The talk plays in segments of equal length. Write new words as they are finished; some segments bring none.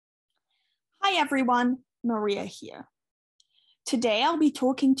Hi everyone, Maria here. Today I'll be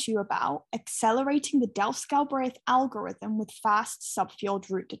talking to you about accelerating the Delfs-Galbraith algorithm with fast subfield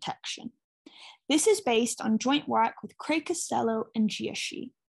root detection. This is based on joint work with Costello and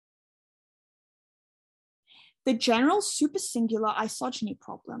Giasci. The general supersingular isogeny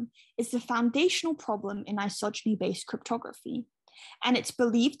problem is the foundational problem in isogeny-based cryptography, and it's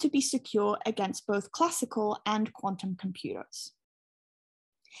believed to be secure against both classical and quantum computers.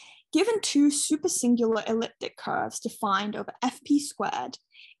 Given two supersingular elliptic curves defined over fp squared,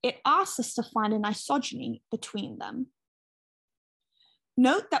 it asks us to find an isogeny between them.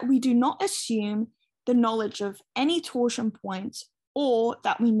 Note that we do not assume the knowledge of any torsion points or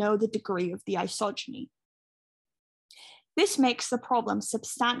that we know the degree of the isogeny. This makes the problem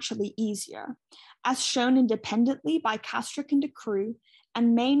substantially easier, as shown independently by Castrick and DeCreux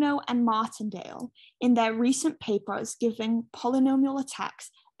and Mayno and Martindale in their recent papers giving polynomial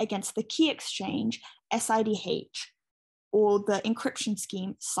attacks against the key exchange SIDH, or the encryption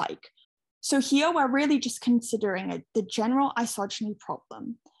scheme psych. So here we're really just considering the general isogeny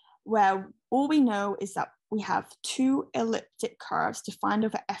problem, where all we know is that we have two elliptic curves defined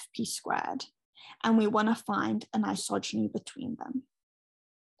over fp squared, and we want to find an isogeny between them.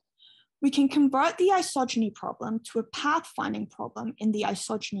 We can convert the isogeny problem to a path-finding problem in the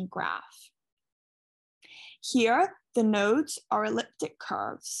isogeny graph. Here, the nodes are elliptic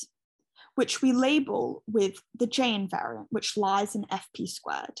curves, which we label with the J invariant, which lies in fp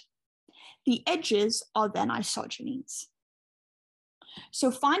squared. The edges are then isogenies.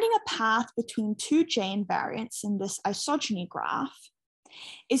 So finding a path between two J invariants in this isogeny graph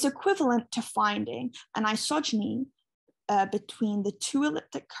is equivalent to finding an isogeny between the two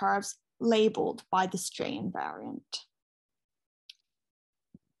elliptic curves labeled by this J invariant.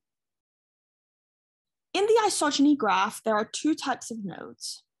 In the isogeny graph, there are two types of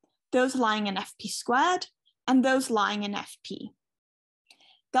nodes, those lying in fp squared and those lying in fp.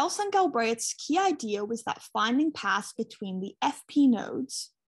 Delfs-Galbraith's key idea was that finding paths between the fp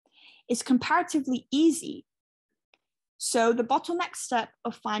nodes is comparatively easy. So the bottleneck step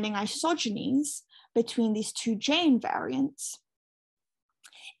of finding isogenies between these two J invariants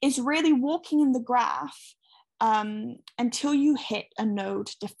is really walking in the graph until you hit a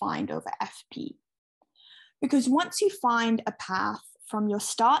node defined over fp. Because once you find a path from your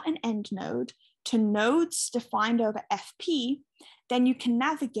start and end node to nodes defined over fp, then you can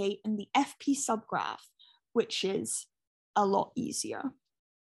navigate in the fp subgraph, which is a lot easier.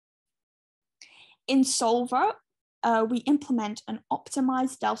 In Solver, we implement an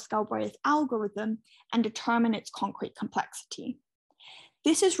optimized Delfs-Galbraith algorithm and determine its concrete complexity.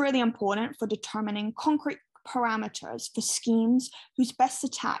 This is really important for determining concrete parameters for schemes whose best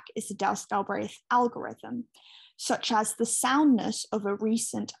attack is the Delfs-Galbraith algorithm, such as the soundness of a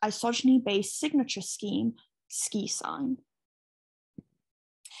recent isogeny-based signature scheme, SkiSign.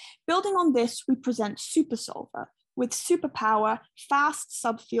 Building on this, we present SuperSolver with superpower fast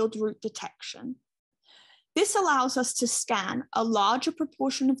subfield root detection. This allows us to scan a larger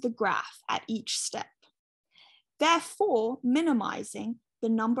proportion of the graph at each step, therefore minimizing the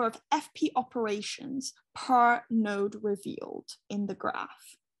number of fp operations per node revealed in the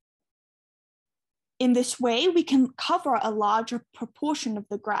graph. In this way, we can cover a larger proportion of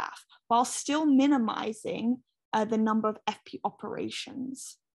the graph while still minimizing the number of fp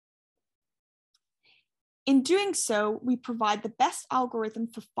operations. In doing so, we provide the best algorithm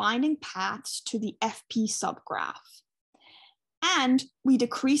for finding paths to the fp subgraph. And we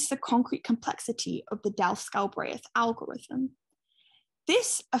decrease the concrete complexity of the Delfs-Galbraith algorithm.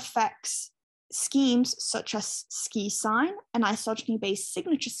 This affects schemes such as SkiSign, an isogeny-based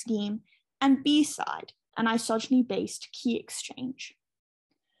signature scheme, and B-side, an isogeny-based key exchange.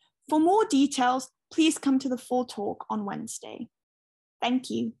 For more details, please come to the full talk on Wednesday. Thank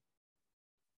you.